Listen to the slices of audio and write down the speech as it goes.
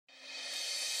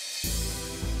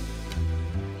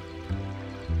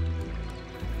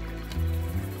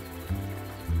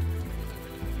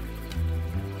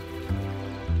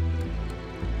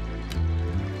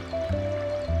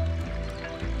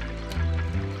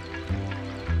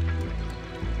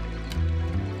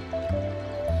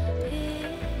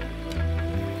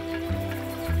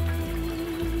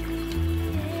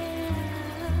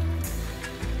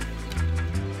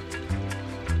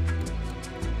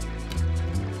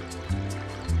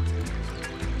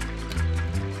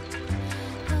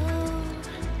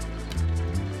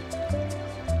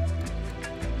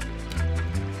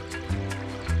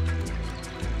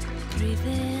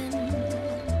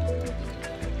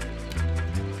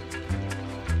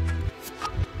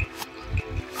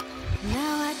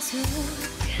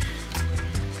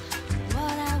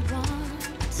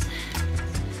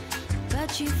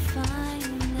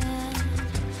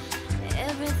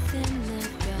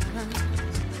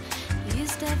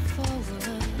step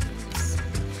forwards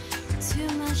to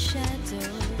my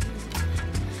shadow.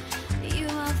 You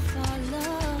are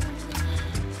follow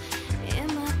in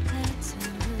my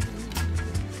pattern.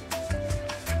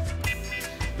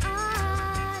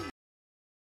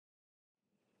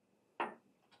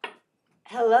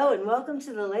 Hello and welcome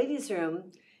to the Ladies'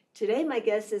 Room. Today my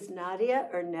guest is Nadia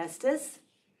Ernestus.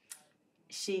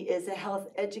 She is a health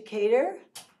educator,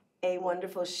 a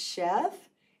wonderful chef,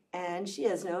 and she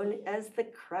is known as the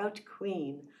Kraut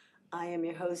Queen. I am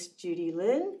your host, Judy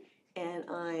Lynn, and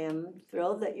I am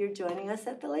thrilled that you're joining us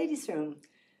at the Ladies' Room.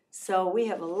 So we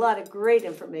have a lot of great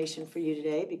information for you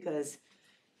today because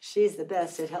she's the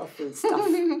best at health food stuff.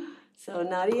 So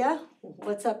Nadia,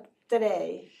 what's up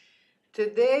today?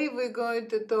 Today we're going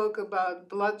to talk about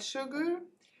blood sugar,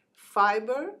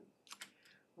 fiber,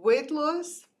 weight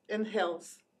loss, and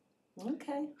health.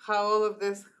 Okay. How all of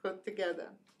this put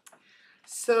together.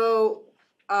 So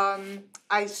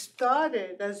I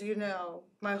started, as you know,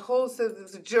 my whole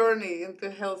journey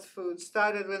into health food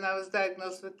started when I was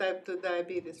diagnosed with type 2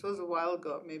 diabetes. It was a while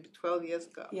ago, maybe 12 years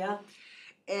ago. Yeah.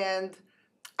 And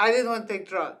I didn't want to take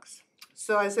drugs.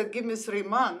 So I said, give me 3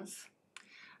 months.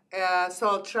 So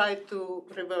I'll try to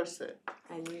reverse it.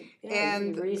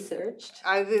 And you researched.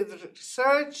 I did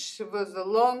research. It was a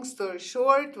long story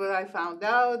short where I found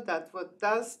out that what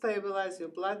does stabilize your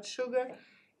blood sugar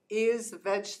is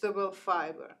vegetable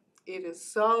fiber. It is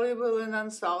soluble and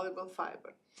insoluble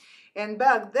fiber. And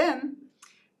back then,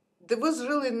 there was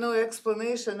really no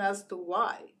explanation as to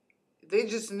why. They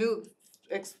just knew,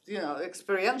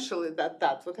 experientially that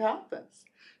that's what happens.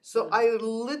 So I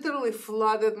literally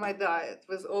flooded my diet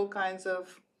with all kinds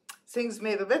of things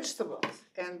made of vegetables.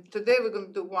 And today we're going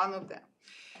to do one of them.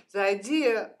 The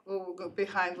idea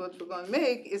behind what we're going to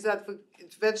make is that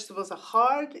vegetables are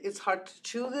hard. It's hard to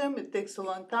chew them. It takes a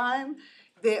long time.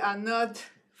 They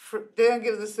don't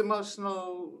give this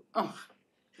emotional,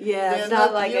 yeah, it's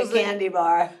not like a candy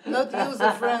bar. Not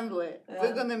user-friendly. Yeah.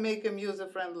 We're going to make them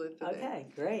user-friendly today. Okay,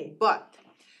 great. But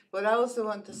what I also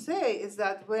want to say is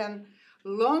that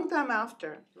long time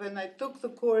after, when I took the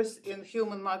course in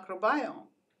Human Microbiome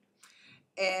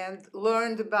and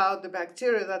learned about the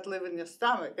bacteria that live in your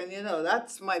stomach, and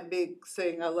that's my big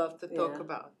thing I love to talk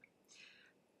about.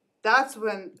 That's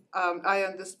when I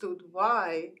understood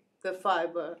why the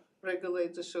fiber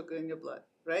regulates the sugar in your blood,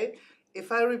 right?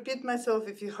 If I repeat myself,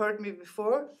 if you heard me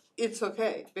before, it's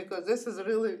okay, because this is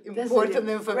really important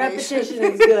information. Repetition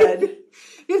is good.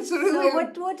 It's really.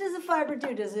 So what does the fiber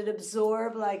do? Does it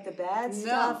absorb like the bad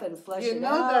stuff and flush it out? You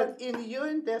know that in your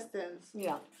intestines,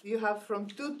 you have from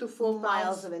 2 to 4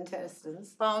 miles of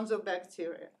intestines. Pounds of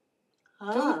bacteria.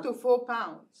 2 to 4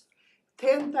 pounds.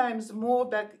 10 times more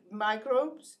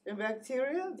microbes and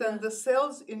bacteria than the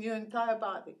cells in your entire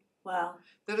body. Wow.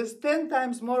 There is 10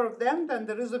 times more of them than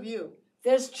there is of you.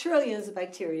 There's trillions of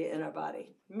bacteria in our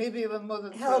body. Maybe even more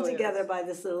than held trillions. Together by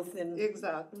this little thin...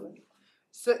 Exactly.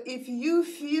 So if you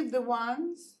feed the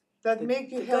ones that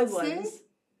make you healthy,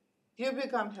 you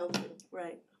become healthy.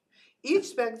 Right.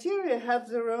 Each bacteria has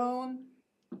their own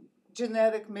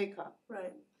genetic makeup.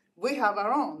 Right. We have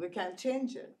our own. We can't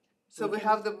change it. So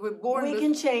we're born with... We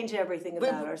can change everything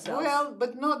about ourselves. Well,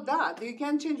 but not that. You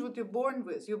can't change what you're born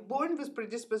with. You're born with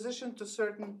predisposition to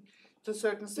certain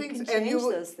things. You can change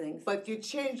those things. But you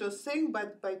change those things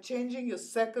by changing your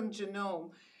second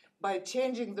genome, by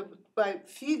feeding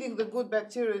the good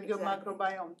bacteria in your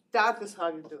microbiome. That is how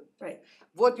you do it. Right.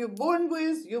 What you're born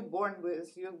with, you're born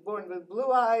with. You're born with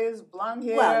blue eyes, blonde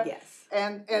hair. Well, yes.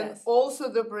 And also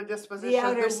the predisposition. The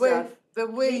outer stuff. The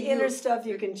inner stuff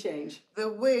you can change. The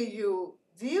way you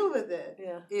deal with it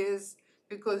is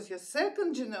because your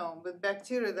second genome with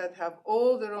bacteria that have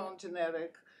all their own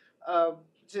genetic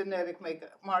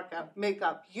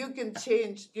makeup, you can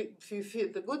change. If you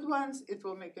feed the good ones, it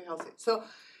will make you healthy. So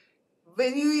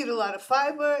when you eat a lot of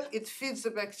fiber, it feeds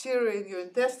the bacteria in your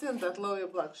intestine that lower your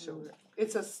blood sugar.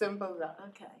 It's as simple as that.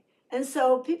 Okay. And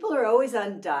so people are always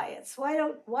on diets. Why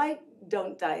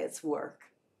don't diets work?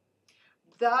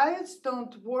 Diets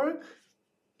don't work.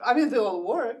 I mean, they all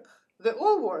work. They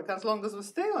all work as long as we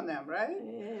stay on them, right?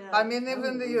 Yeah. I mean,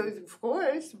 of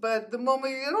course, but the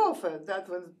moment you get off it, that's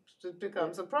when it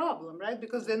becomes a problem, right?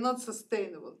 Because they're not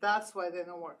sustainable. That's why they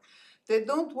don't work. They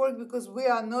don't work because we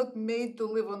are not made to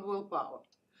live on willpower.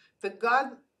 The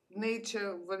God,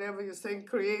 nature, whatever you're saying,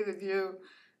 created you.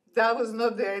 That was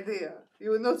not the idea. You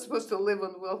were not supposed to live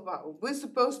on willpower. We're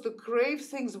supposed to crave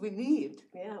things we need.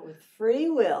 Yeah, with free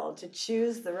will to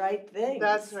choose the right things.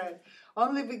 That's right.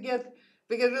 Only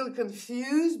we get really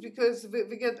confused because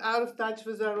we get out of touch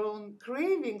with our own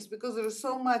cravings because there's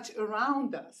so much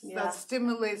around us that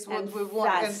stimulates what we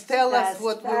want and tell us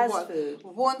what we want. Food.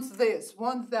 Want this,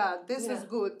 want that, this is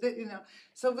good,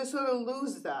 so we sort of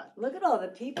lose that. Look at all the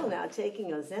people now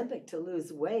taking Ozempic to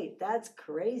lose weight. That's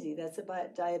crazy. That's a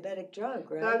diabetic drug,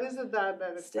 right? That is a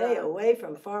diabetic Stay drug. away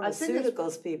from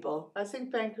pharmaceuticals, people. I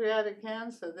think pancreatic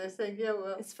cancer, they say,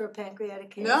 It's for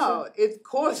pancreatic cancer? No, it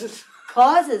causes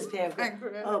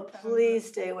pancreatic. Oh, please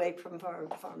stay away from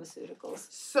pharmaceuticals.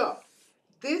 So,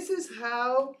 this is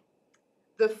how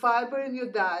the fiber in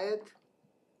your diet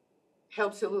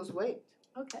helps you lose weight.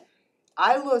 Okay.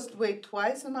 I lost weight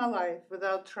twice in my life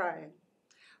without trying.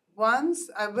 Once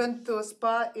I went to a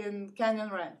spa in Canyon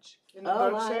Ranch in the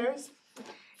Berkshires.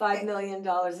 $5 million a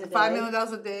day. $5 million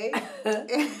a day.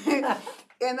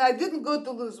 And I didn't go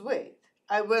to lose weight.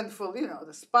 I went for,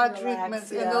 the spa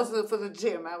treatments and also for the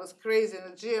gym. I was crazy in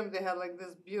the gym. They had like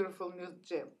this beautiful new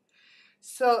gym.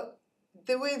 So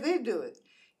the way they do it,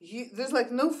 there's like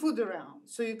no food around.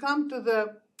 So you come to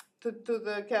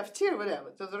the cafeteria,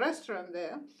 whatever, to the restaurant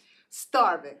there,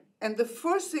 starving. And the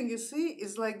first thing you see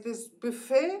is like this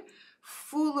buffet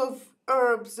full of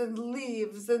herbs and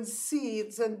leaves and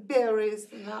seeds and berries.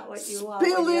 Not what you want.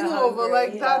 Spilling over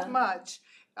like that much.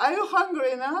 Are you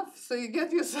hungry enough? So you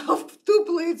get yourself 2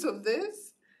 plates of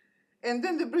this, and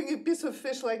then they bring you a piece of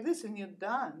fish like this, and you're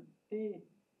done.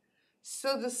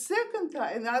 So the second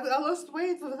time, and I lost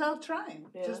weight without trying,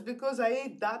 just because I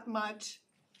ate that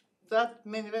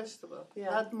many vegetables,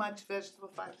 that much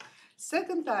vegetable fiber.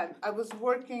 Second time, I was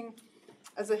working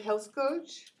as a health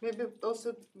coach, maybe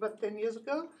also about 10 years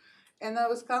ago, and I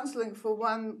was counseling for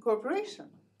one corporation.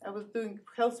 I was doing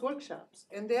health workshops,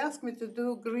 and they asked me to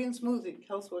do green smoothie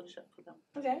health workshop for them.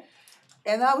 Okay.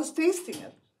 And I was tasting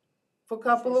it for a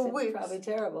couple of weeks. Probably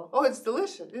terrible. Oh, it's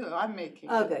delicious. I'm making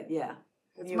it. Oh, good, yeah.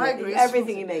 It's my green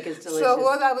everything smoothie. you make is delicious. So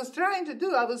what I was trying to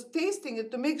do, I was tasting it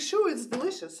to make sure it's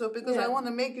delicious. So because I want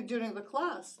to make it during the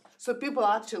class, so people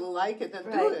actually like it and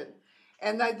do it.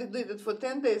 And I did it for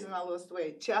 10 days and I lost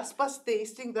weight. Just by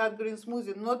tasting that green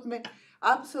smoothie,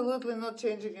 absolutely not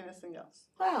changing anything else.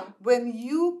 Wow. When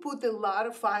you put a lot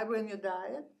of fiber in your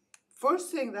diet,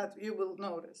 first thing that you will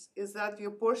notice is that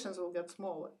your portions will get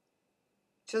smaller,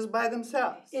 just by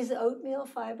themselves. Is oatmeal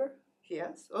fiber?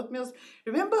 Yes, oatmeal.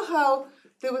 Remember how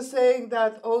they were saying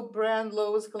that oat bran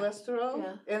lowers cholesterol?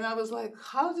 Yeah. And I was like,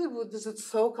 how does it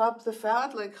soak up the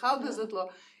fat? Like, how does it lower?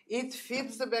 It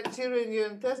feeds the bacteria in your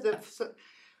intestine.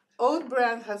 Oat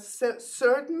bran has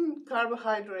certain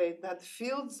carbohydrate that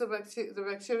feeds the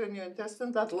bacteria in your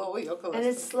intestine that lower your cholesterol. And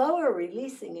it's slower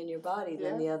releasing in your body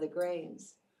than the other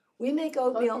grains. We make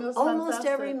oatmeal almost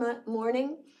every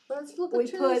morning. We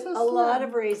put a lot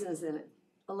of raisins in it,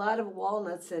 a lot of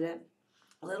walnuts in it,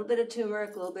 a little bit of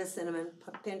turmeric, a little bit of cinnamon,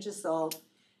 a pinch of salt,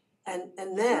 and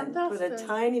then put a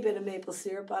tiny bit of maple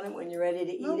syrup on it when you're ready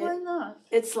to eat it. Why not?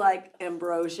 It's like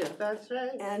ambrosia. That's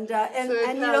right. And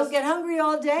you don't get hungry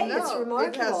all day. No, it's remarkable.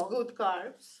 It has good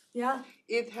carbs. Yeah.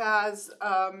 It has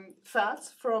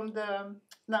fats from the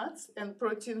nuts and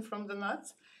protein from the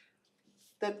nuts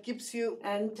that keeps you...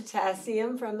 And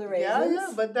potassium from the raisins.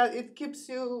 Yeah, but it keeps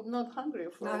you not hungry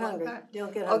for a long time. You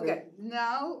don't get hungry. Okay,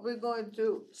 now we're going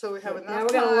to... So we have enough time. Now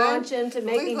we're going to launch into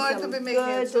making some good,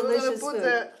 delicious food. We're going to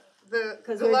put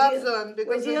the gloves on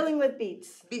because we're dealing with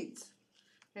beets. Beets.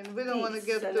 And we don't want to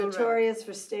get too notorious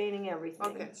for staining everything.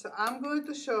 Okay, so I'm going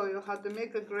to show you how to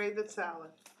make a grated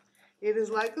salad. It is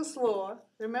like a slaw.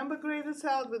 Remember grated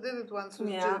salad? We did it once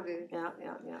with Judy. Yeah.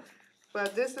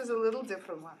 But this is a little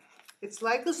different one. It's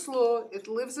like a slaw. It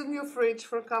lives in your fridge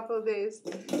for a couple of days.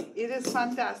 It is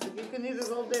fantastic. You can eat it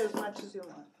all day as much as you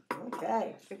want.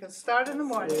 Okay. You can start in the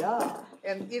morning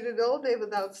and eat it all day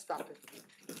without stopping.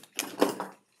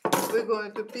 We're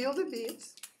going to peel the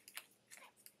beets.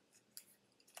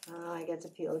 I get to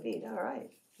peel the beet. All right.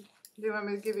 Do you want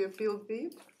me to give you a peeled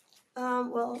beet?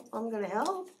 Well, I'm going to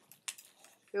help.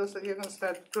 You're going to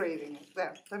start grating it.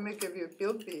 There. Let me give you a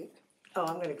peeled beet. Oh,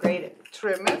 I'm going to grate it.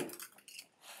 Trim it.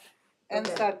 And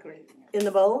start grating it. In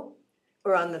the bowl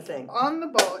or on the thing? On the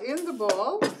bowl. In the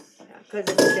bowl. Because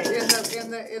it's in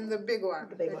the big one.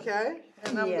 The big one. Okay?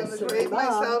 And I'm going to grate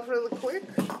myself really quick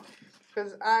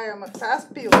because I am a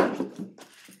fast peeler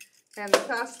and a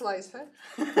fast slicer.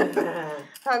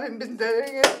 Having been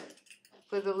doing it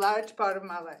for the large part of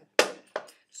my life.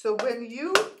 So when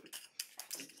you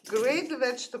grate the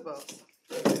vegetables,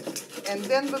 and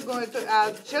then we're going to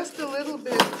add just a little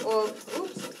bit of,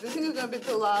 oops, do you think it's going to be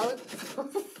too loud?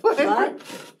 What?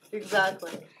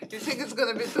 Exactly. Do you think it's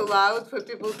going to be too loud for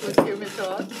people to hear me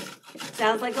talk?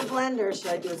 Sounds like a blender.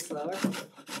 Should I do it slower?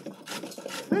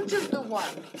 Let's just do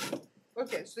one.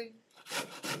 Okay, so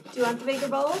Do you want the bigger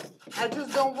bowl? I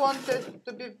just don't want it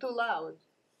to be too loud.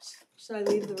 Should I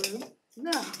leave the room?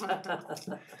 No.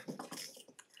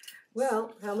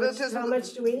 Well, how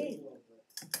much do we need?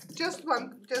 Just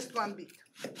one beat.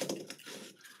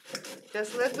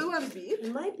 Just let's do one beat.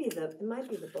 It might be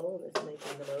the bowl that's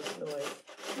making the most noise.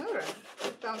 All right,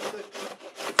 sounds good.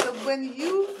 So when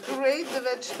you grate the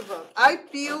vegetable, I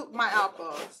peel my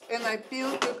apples and I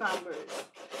peel cucumbers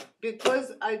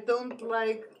because I don't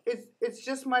like it. It's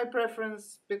just my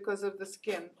preference because of the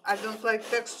skin. I don't like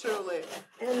texturally.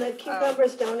 And the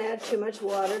cucumbers don't add too much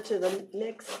water to the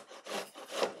mix.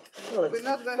 Well, it's We're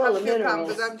not going to full have of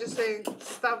minerals. cucumbers. I'm just saying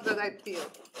stuff that I peel.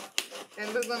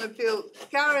 And we're going to peel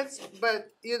carrots,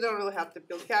 but you don't really have to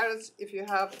peel carrots if you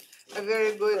have a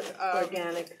very good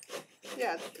organic.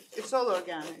 Yeah, it's all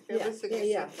organic. Everything is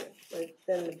Yeah. But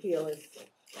then the peel is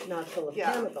not full of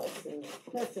Yeah. chemicals and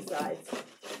pesticides.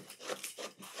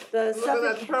 Look at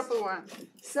that purple one.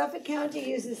 Suffolk County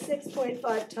uses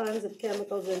 6.5 tons of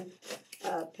chemicals and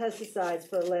pesticides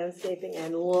for landscaping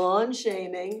and lawn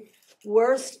shaming.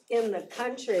 Worst in the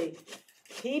country.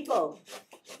 People,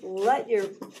 let your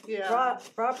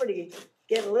property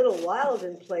get a little wild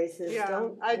in places. Yeah,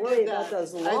 Don't I worry did about that.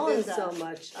 those I did lawns that. so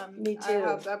much. Me I too.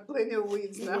 have plenty of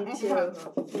weeds now. Me too.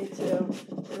 Me too.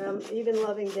 And I'm even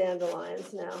loving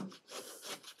dandelions now.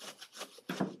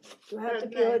 Do I have to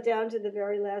peel it down to the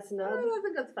very last nub? Well, I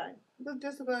think that's fine. We're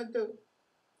just going to do,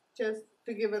 just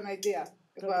to give an idea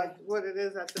about what it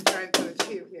is that we're trying to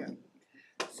achieve here.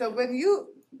 So when you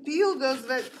peel those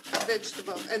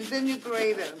vegetables and then you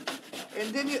grate them,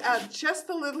 and then you add just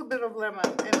a little bit of lemon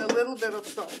and a little bit of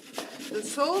salt. The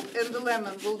salt and the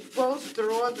lemon will both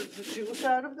draw the juice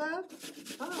out of that.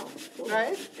 Oh, cool.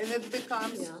 Right? And it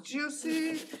becomes juicy.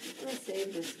 I'm going to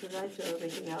save this because I throw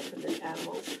everything out for the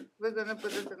animals. We're going to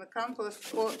put it in the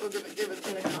compost or we're going to give it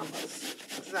to the compost.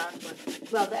 Exactly.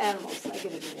 Well, the animals. I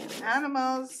give it to the animals.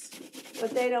 Animals.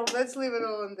 But they don't. Let's leave it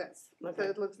all in this. Okay. So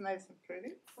it looks nice and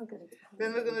pretty. Okay.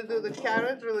 Then we're going to do the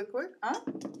carrot really quick. Huh?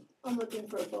 I'm looking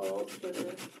for a bowl for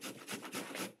this.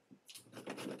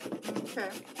 Okay.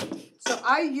 So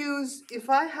I use, if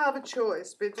I have a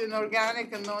choice between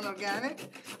organic and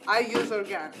non-organic, I use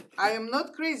organic. I am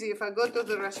not crazy if I go to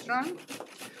the restaurant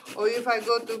or if I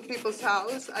go to people's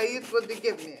house, I eat what they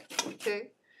give me,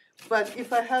 okay? But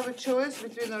if I have a choice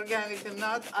between organic and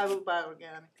not, I will buy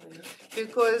organic.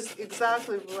 Because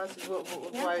exactly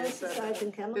why I said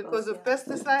chemicals, because of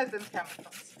pesticides and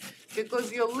chemicals.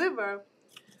 Because your liver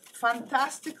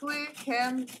fantastically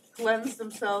can cleanse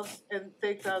themselves and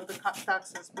take out the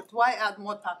toxins. But why add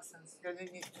more toxins than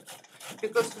you need to?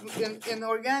 Because in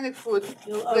organic food,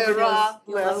 there are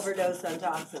overdose on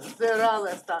toxins. There are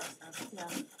less toxins. Yeah.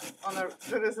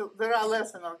 There are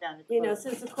less in organic food. You know,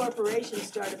 since the corporations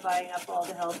started buying up all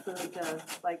the health food,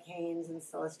 like Hanes and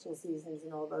Celestial Seasonings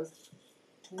and all those,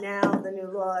 now the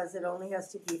new law is it only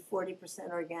has to be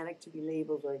 40% organic to be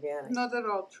labeled organic. Not at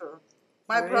all true.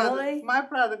 My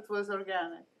product was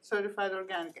organic, certified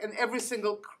organic, and every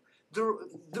single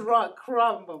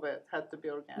crumb of it had to be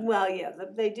organic. Well, yeah,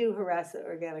 they do harass the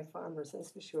organic farmers,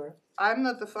 that's for sure. I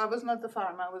was not the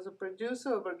farmer. I was a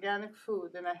producer of organic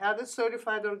food, and I had it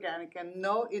certified organic. And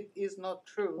no, it is not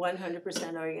true.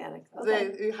 100% organic.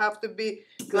 Okay. You have to be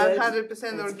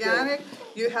 100% organic.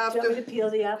 You have to. Do you want me to peel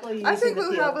the apple? I think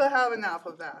we'll have enough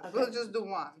of that. Okay. We'll just do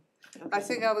one. Okay. I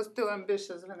think I was too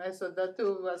ambitious when I said that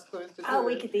too was going to do it.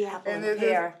 We get the apple and a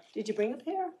pear. Did you bring a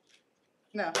pear?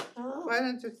 No. Oh. Why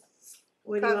don't you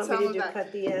what do you want me to do,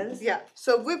 cut the ends? Yeah.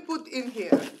 So we put in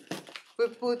here, we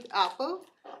put apple,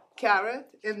 carrot,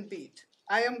 and beet.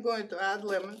 I am going to add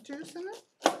lemon juice in it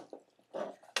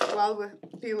while we're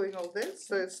peeling all this,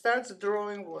 so it starts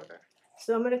drawing water.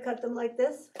 So I'm going to cut them like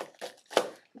this?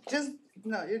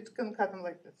 No, you can cut them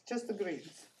like this, just the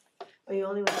greens. Oh, you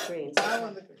only want the greens? I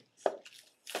want the greens.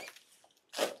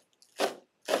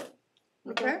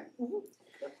 Okay? Mm-hmm.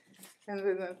 And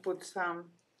we're going to put some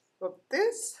of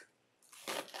this.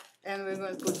 And we're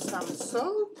going to put some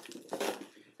salt.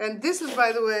 And this is,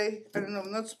 by the way, I don't know,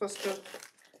 I'm not supposed to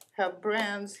have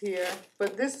brands here,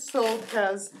 but this salt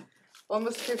has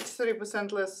almost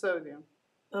 53% less sodium.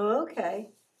 Oh, okay.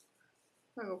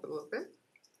 I'll put a little bit.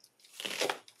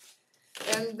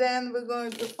 And then we're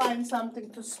going to find something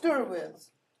to stir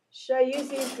with. Should I use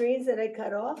these greens that I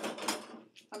cut off?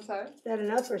 I'm sorry? Is that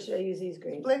enough, or should I use these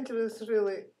greens? Plenty is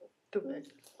really too big.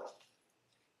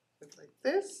 Like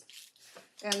this.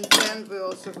 And then we're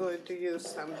also going to use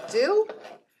some dill.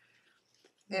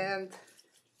 And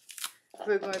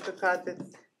we're going to cut it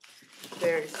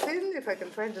very thin, if I can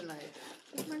find a knife.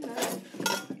 Where's my knife?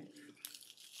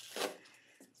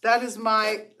 That is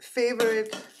my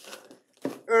favorite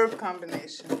herb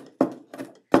combination.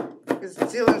 It's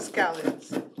dill and scallions.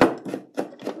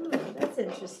 That's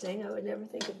interesting. I would never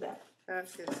think of that.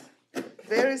 That's it.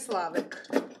 Very Slavic.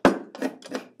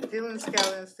 Dill and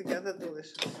scallions together,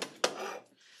 delicious.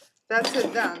 That's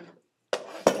it, done.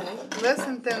 Okay. Less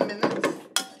than 10 minutes.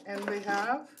 And we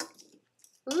have,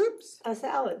 A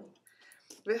salad.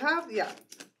 we have,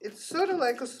 it's sort of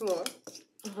like a slaw.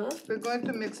 Uh-huh. We're going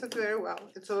to mix it very well.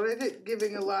 It's already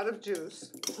giving a lot of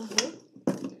juice. Uh-huh.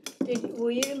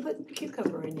 You didn't put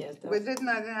cucumber in yet, though. We didn't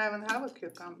even have a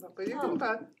cucumber, but you can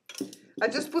put. I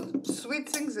just put sweet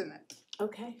things in it.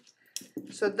 Okay.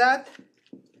 So that,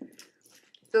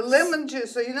 the lemon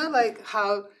juice, so you know like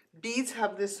how beets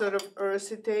have this sort of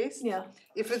earthy taste? Yeah.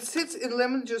 If it sits in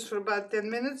lemon juice for about 10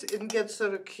 minutes, it gets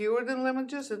sort of cured in lemon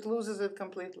juice, it loses it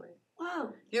completely.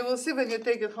 Wow. You will see when you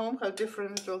take it home how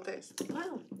different it will taste.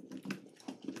 Wow.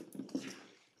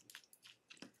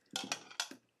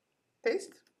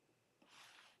 Taste?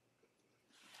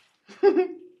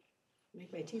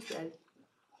 Make my teeth red.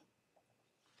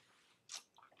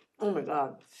 Oh my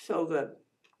God, so good.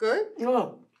 Good?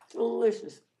 Oh,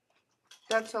 delicious.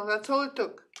 That's all it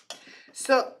took.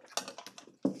 So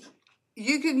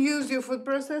you can use your food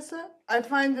processor. I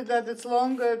find that it's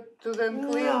longer to then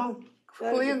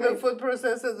clean the food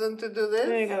processor than to do this.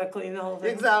 Then you gotta clean the whole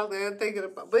thing. Exactly, and take it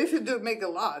apart. But if you do make a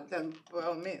lot, then by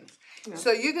all means. Yeah.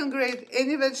 So you can grate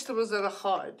any vegetables that are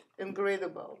hard and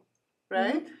grateable,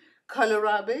 right?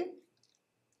 Kohlrabi,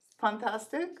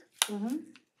 fantastic.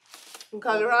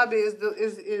 Kohlrabi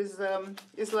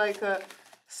is like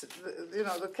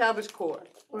the cabbage core.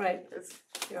 Right.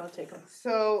 Here, I'll take them.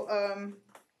 So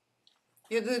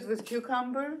you do it with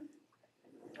cucumber.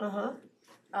 Uh-huh.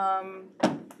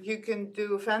 You can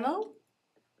do fennel.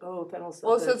 Oh, fennel's so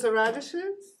All good. sorts of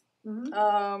radishes.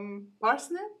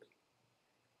 Parsnip.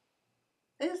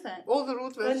 Anything. All the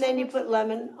root vegetables. And then you put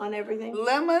lemon on everything?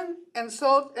 Lemon and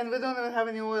salt, and we don't even have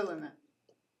any oil in it.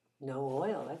 No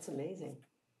oil. That's amazing.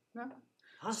 No.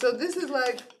 Huh. So this is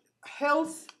like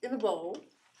health in a bowl,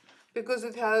 because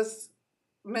it has,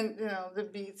 the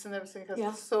beets and everything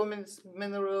has so many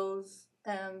minerals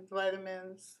and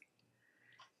vitamins.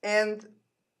 And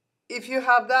if you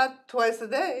have that twice a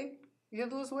day, you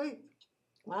lose weight.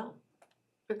 Wow.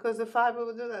 Because the fiber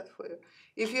will do that for you.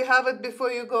 If you have it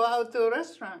before you go out to a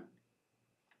restaurant,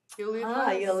 you'll eat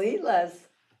less. You'll eat less.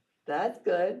 That's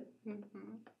good.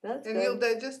 That's and good. you'll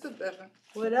digest it better.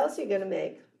 What else are you going to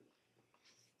make?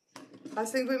 I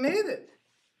think we made it.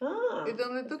 It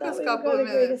only took us a couple of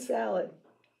minutes. Grate a salad.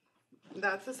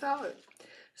 That's a salad.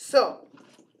 So,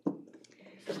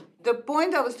 the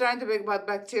point I was trying to make about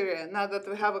bacteria, now that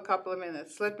we have a couple of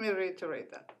minutes, let me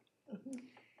reiterate that.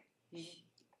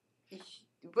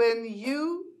 When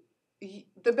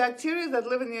the bacteria that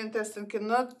live in your intestine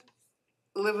cannot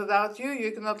live without you,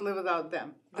 you cannot live without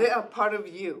them. They are part of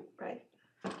you. Right.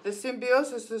 The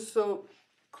symbiosis is so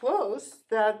close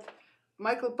that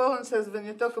Michael Pollan says when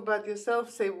you talk about yourself,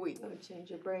 say we. Oh,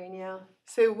 change your brain, yeah.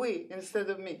 Say we instead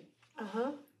of me.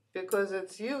 Uh-huh. Because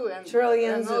it's you and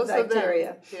trillions and of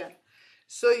bacteria. Them. Yeah.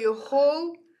 So your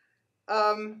whole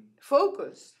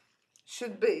focus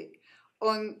should be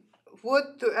on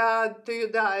what to add to your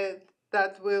diet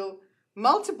that will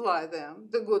multiply them,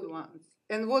 the good ones,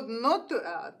 and what not to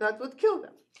add that would kill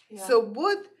them. Yeah. So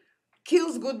what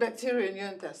kills good bacteria in your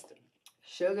intestine?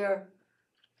 Sugar.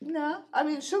 No,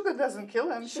 sugar doesn't kill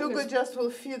them. Sugar just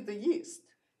will feed the yeast.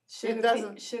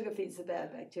 Sugar feeds the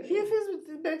bad bacteria. If it's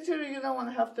the bacteria you don't want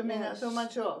to have too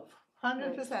much of.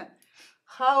 100%.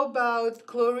 How about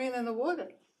chlorine in the water?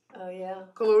 Oh, yeah.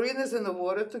 Chlorine is in the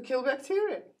water to kill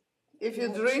bacteria. If you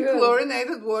drink true.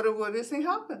 chlorinated water, what do you think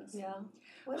happens? Yeah.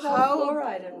 What about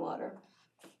fluoride in water?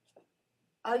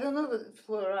 I don't know the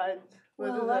fluoride.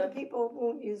 Well, a lot of people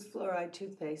won't use fluoride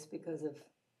toothpaste because of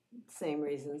same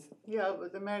reasons. Yeah,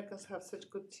 but Americans have such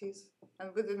good teeth.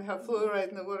 And we didn't have fluoride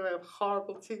in the water. We have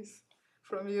horrible teeth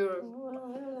from Europe. Well,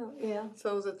 I don't know. Yeah.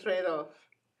 So it's a trade-off.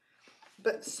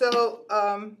 But so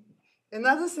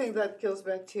another thing that kills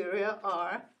bacteria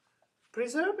are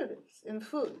preservatives in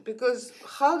food. Because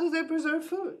how do they preserve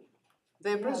food?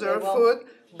 They preserve food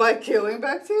by killing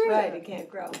bacteria. Right, it can't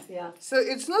grow. Yeah. So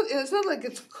it's not like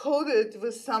it's coated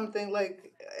with something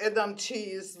like Edam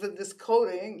cheese with this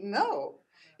coating. No.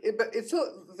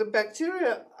 The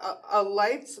bacteria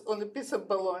alights on a piece of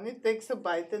bologna, takes a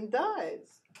bite, and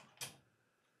dies.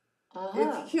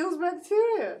 It kills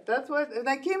bacteria. That's why. And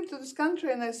I came to this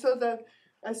country and I saw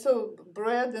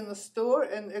bread in the store,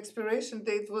 and expiration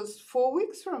date was 4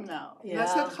 weeks from now. Yeah. And I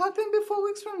said, how can it be 4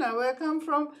 weeks from now? Where I come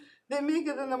from, they make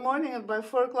it in the morning, and by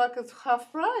 4 o'clock it's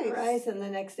half price. Price, and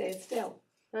the next day it's stale.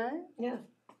 Right. Yeah.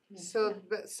 So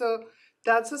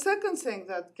That's the second thing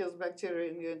that kills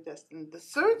bacteria in your intestine. The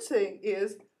third thing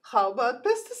is, how about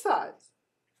pesticides?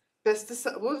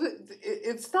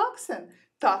 It's toxin.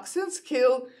 Toxins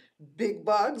kill big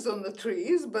bugs on the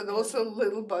trees, but also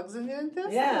little bugs in your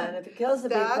intestine. Yeah, and if it kills the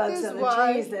big That bugs is on the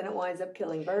why- trees, then it winds up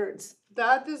killing birds.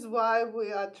 That is why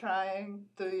we are trying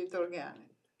to eat organic.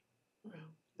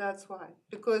 That's why.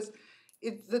 Because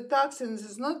the toxins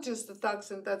is not just the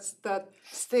toxin that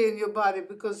stay in your body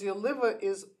because your liver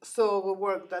is so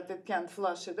overworked that it can't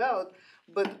flush it out,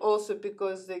 but also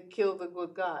because they kill the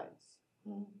good guys.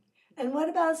 And what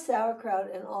about sauerkraut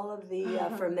and all of the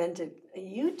fermented?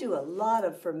 You do a lot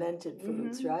of fermented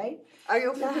foods, right?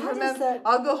 Now, how does that-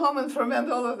 I'll go home and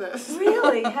ferment all of this.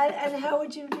 Really? And how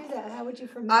would you do that? How would you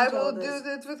ferment I all will this? do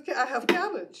that with. I have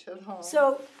cabbage at home.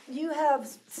 So you have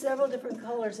several different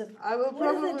colors of. I will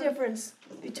What is the probably- difference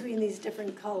between these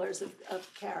different colors of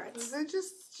carrots? They're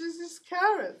just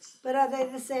carrots. But are they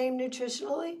the same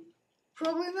nutritionally?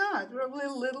 Probably not. Probably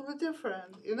a little bit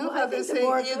different. You know Well, I how they think the say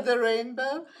more eat the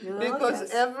rainbow? Oh, Because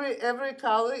yes. every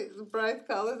color, bright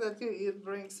color that you eat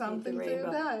brings Eat something the to your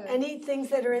rainbow. diet. And eat things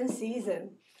that are in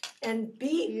season. And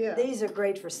beet, Yeah. these are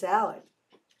great for salad.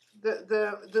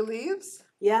 The leaves?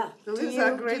 Yeah. The leaves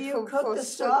are great for cook the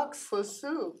soup, stalks? for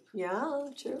soup. Yeah,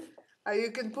 true.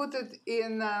 You can put it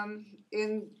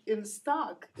in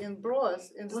stock, in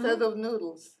broth, instead of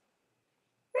noodles.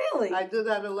 Really? I do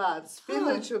that a lot.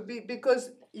 Spinach would be,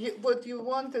 because what you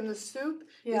want in a soup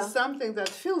Yeah. is something that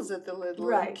fills it a little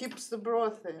Right. and keeps the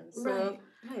broth in. So,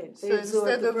 Right. so They absorb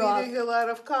instead the of broth. eating a lot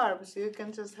of carbs, you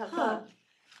can just have that.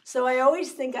 So I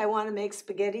always think I want to make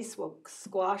spaghetti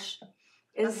squash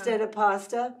instead of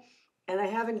pasta, and I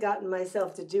haven't gotten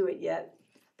myself to do it yet.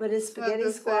 But is not spaghetti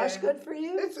the squash same. good for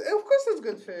you? Of course it's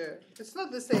good for you. It's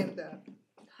not the same though.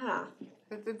 Huh.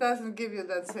 It doesn't give you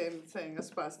that same thing as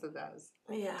pasta does.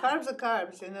 Yeah. Carbs are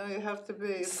carbs, you know, you have to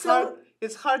be, So-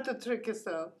 it's hard to trick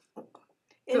yourself.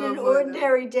 In to an avoid it.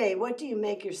 ordinary day, what do you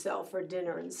make yourself for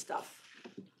dinner and stuff?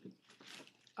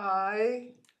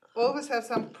 I always have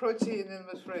some protein in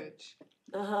the fridge.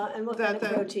 And what kind of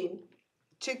That, protein?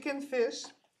 Chicken, fish,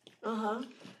 Uh-huh.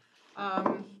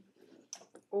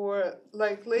 or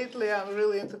like lately I'm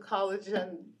really into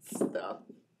collagen stuff.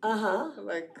 Uh-huh.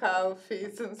 Like cow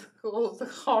feet and all the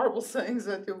horrible things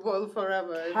that you boil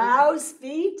forever. Cow's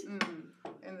feet?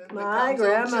 And it My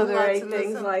becomes all grandmother ate gelatinous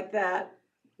things and- like that.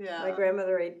 Yeah. My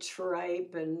grandmother ate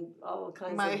tripe and all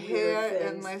kinds My of weird hair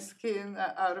things. and my skin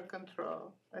are out of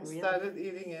control. I Really? started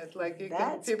eating it. Like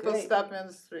That's people great. stop me on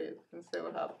the street and say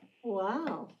what happened.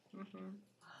 Wow.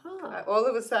 Huh. All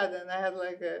of a sudden, I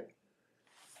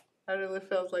really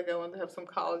felt like I want to have some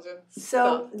collagen So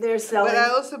stuff. they're selling. But I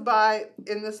also buy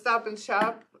in the Stop and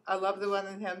Shop. I love the one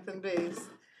in Hampton Bays.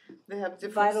 They have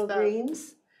different Vital stuff.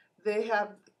 Greens. They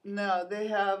have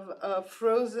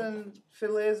frozen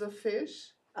fillets of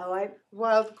fish, Oh,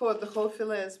 wild caught, the whole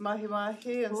fillets, mahi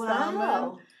mahi and salmon,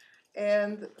 wow.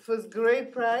 and for a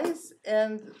great price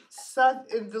and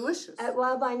delicious. At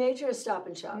Wild by Nature or Stop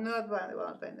and Shop? Not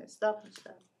Wild by Nature, Stop and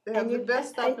Shop. They And have the you- best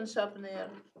Stop and- and Shop in the area.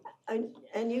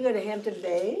 And you go to Hampton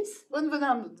Bays? When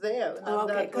I'm there, when Oh, I'm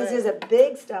okay, that because way, there's a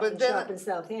big Stop But and then- Shop in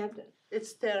Southampton.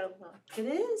 it's terrible. It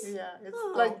is? Yeah, it's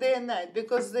Oh. like day and night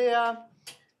because they're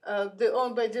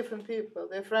owned by different people.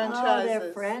 They're franchises. Oh,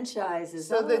 they're franchises.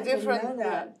 So oh, the I didn't different, know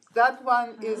that. that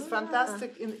one is Ah.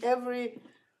 fantastic in every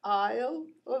aisle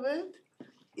of it.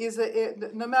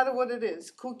 No matter what it is,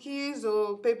 cookies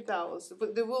or paper towels,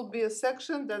 but there will be a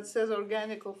section that says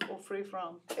organic or free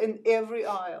from. In every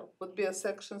aisle would be a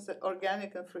section that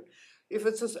organic and free. If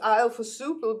it's an aisle for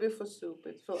soup, it'll be for soup.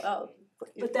 It's for out.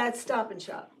 But that's Stop and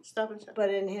Shop. Stop and Shop. But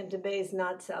in Hampton Bays,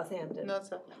 not Southampton. Not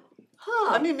so.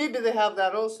 Huh. I mean, maybe they have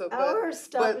that also. But, Our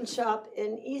Stop but and Shop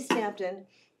in East Hampton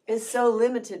is so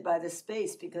limited by the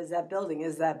space because that building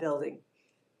is that building.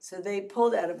 So they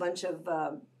pulled out a bunch of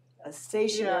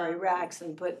stationary Yeah. racks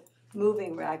and put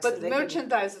moving racks. so But they could-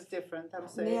 merchandise is different, I'm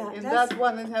saying. Yeah, in that's- that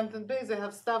one in Hampton Bays, they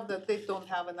have stuff that they don't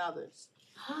have in others.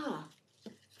 Huh.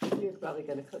 You're probably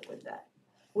going to cook with that.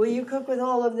 Will you cook with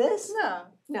all of this? No,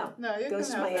 No. no, you Goes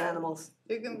can to have my that. animals.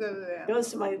 You can go there. Goes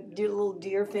to my little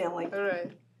deer family. All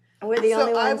right. And we're the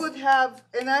only So I ones. would have,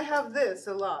 and I have this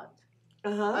a lot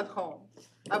Uh-huh. at home.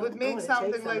 I would I make wanna take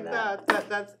something some like of that.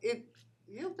 That's it.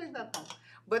 You'll take that home.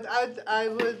 But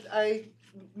I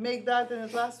make that and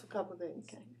it lasts for a couple of days.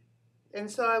 Okay. And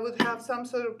so I would have some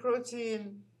sort of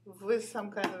protein with some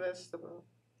kind of vegetable.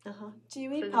 Uh-huh. Do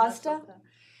you eat pretty much pasta? like that.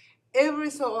 Every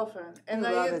so often. And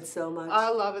I love eat- it so much. I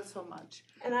love it so much.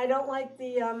 And I don't like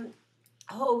the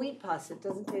whole wheat pasta. It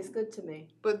doesn't taste good to me.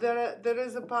 But there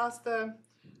is a pasta,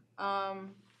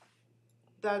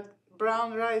 that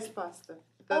brown rice pasta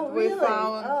that Oh, we really?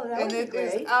 found, Oh, that and would it be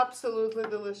is great. absolutely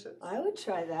delicious. I would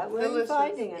try that. Where Delicious. are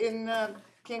you finding it? In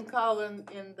King Cullen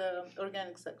in the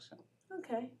organic section.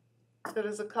 Okay. There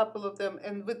is a couple of them,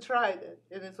 and we tried it,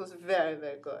 and it was very,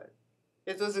 very good.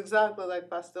 It was exactly like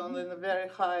pasta, only in a very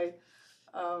high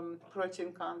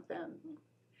protein content.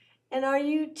 And are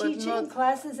you But teaching not-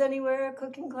 classes anywhere,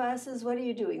 cooking classes? What are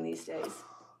you doing these days?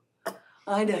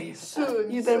 I know you.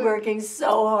 Soon, You've been soon. working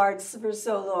so hard for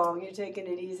so long. You're taking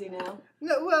it easy now.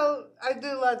 No, well, I do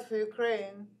a lot for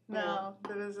Ukraine now.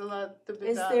 There is a lot to be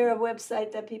Is done. there a website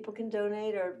that people can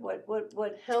donate, or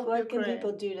what Help can Ukraine.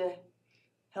 people do to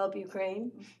help Ukraine?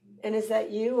 And is that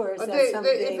you, or is But that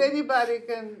something? if anybody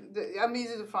can, I'm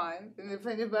easy to find. And if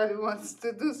anybody wants to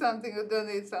do something or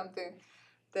donate something,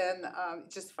 then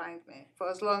just find me. For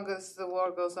as long as the war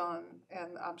goes on, and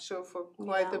I'm sure for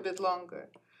quite a bit longer.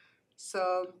 So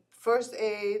first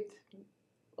aid,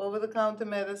 over-the-counter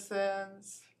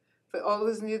medicines. We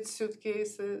always need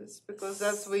suitcases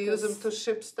because we use them to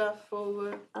ship stuff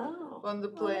over on the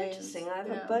plane. Interesting. I have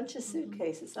a bunch of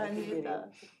suitcases I can give you.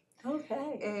 that.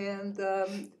 Okay. And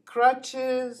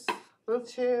crutches,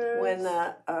 wheelchairs, When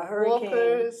the hurricane,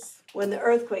 walkers. when the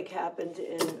earthquake happened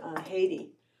in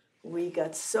Haiti, we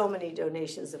got so many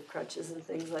donations of crutches and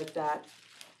things like that.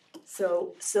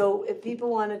 So if people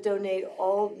want to donate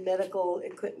all medical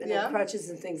equipment and crutches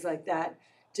and things like that,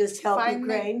 just help Find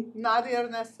Ukraine. me, Nadia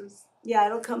Ernestus. Yeah,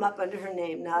 it'll come up under her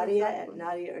name, Nadia at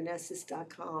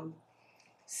NadiaErnestus.com.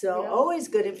 So always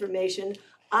good information.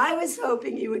 I was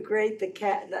hoping you would grade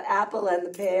the apple and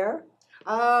the pear.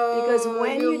 Oh, Because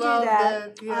when you do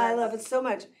that, yes. I love it so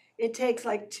much. It takes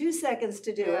like 2 seconds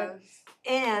to do it.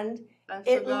 And I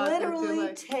it forgot that you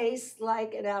literally tastes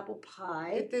like an apple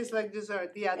pie. It tastes like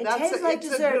dessert. Yeah, It that's tastes like it's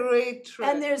dessert. a great trick.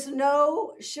 And there's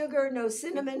no sugar, no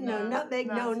cinnamon, no No, nutmeg,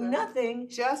 no nothing. nothing.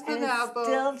 Just and an it apple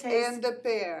still tastes and a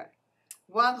pear.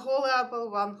 One whole apple,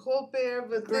 one whole pear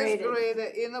with Grated. this grater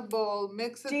in a bowl.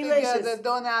 Mix it Delicious. together.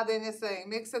 Don't add anything.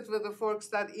 Mix it with a fork.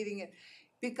 Start eating it.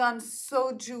 Becomes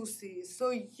so juicy,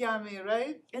 so yummy,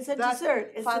 right? It's a That's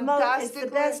dessert. It's the fantastically-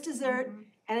 best dessert,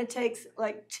 and it takes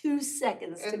like 2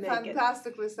 seconds to And make it.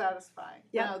 fantastically satisfying.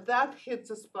 Yep. Now that hits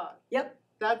a spot. Yep.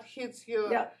 That hits your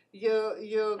Yep.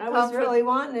 your I was comfort- really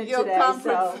wanting it your today, comfort.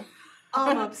 so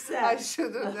I'm I upset.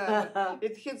 should have done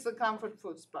it. It hits the comfort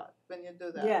food spot when you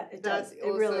do that. Yeah, it does. That It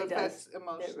also really affects does.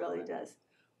 emotionally. It really does.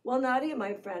 Well, Nadia,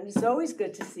 my friend, it's always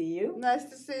good to see you. Nice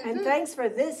to see you. And too. thanks for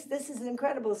this. This is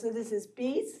incredible. So this is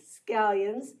beets,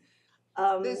 scallions.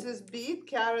 This is beet,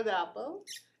 carrot, apple,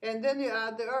 and then you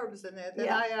add the herbs in it. And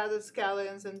Yeah. I added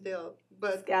scallions and dill.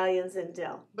 Scallions and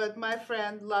dill. But my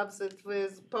friend loves it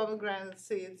with pomegranate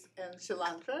seeds and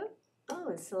cilantro. Oh,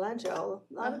 and cilantro.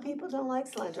 A lot of people don't like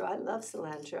cilantro. I love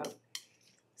cilantro.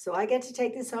 So I get to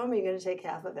take this home, or you're going to take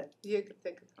half of it? You can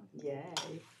take it home.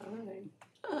 Yay. All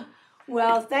right.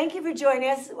 Well, thank you for joining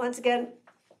us once again.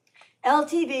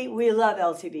 LTV, we love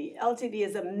LTV. LTV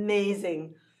is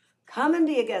amazing. Come and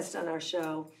be a guest on our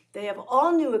show. They have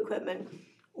all new equipment.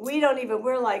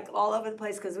 We're like all over the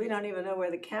place because we don't even know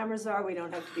where the cameras are. We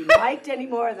don't have to be mic'd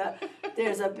anymore.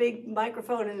 There's a big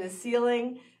microphone in the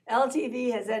ceiling.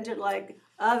 LTV has entered like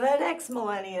the next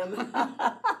millennium.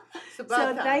 So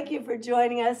thank you for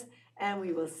joining us, and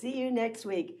we will see you next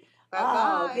week.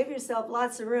 Bye-bye. Oh, give yourself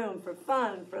lots of room for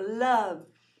fun, for love,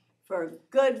 for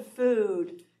good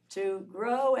food to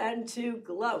grow and to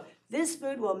glow. This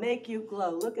food will make you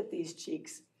glow. Look at these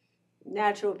cheeks.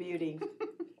 Natural beauty.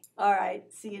 All right.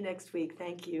 See you next week.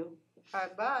 Thank you.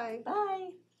 Bye-bye. Bye.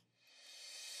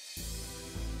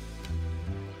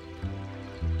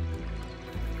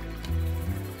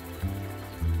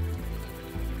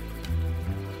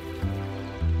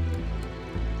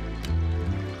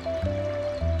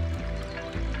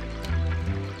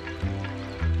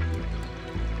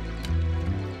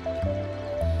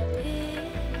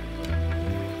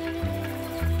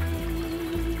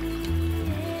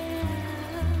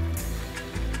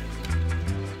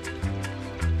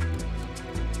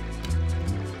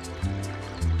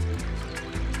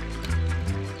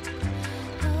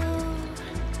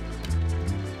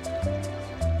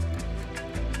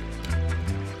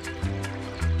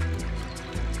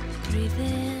 Breathe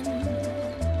in.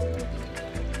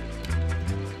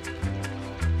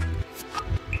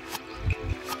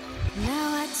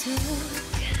 Now I took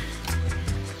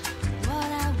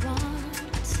what I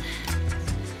want,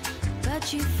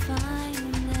 but you find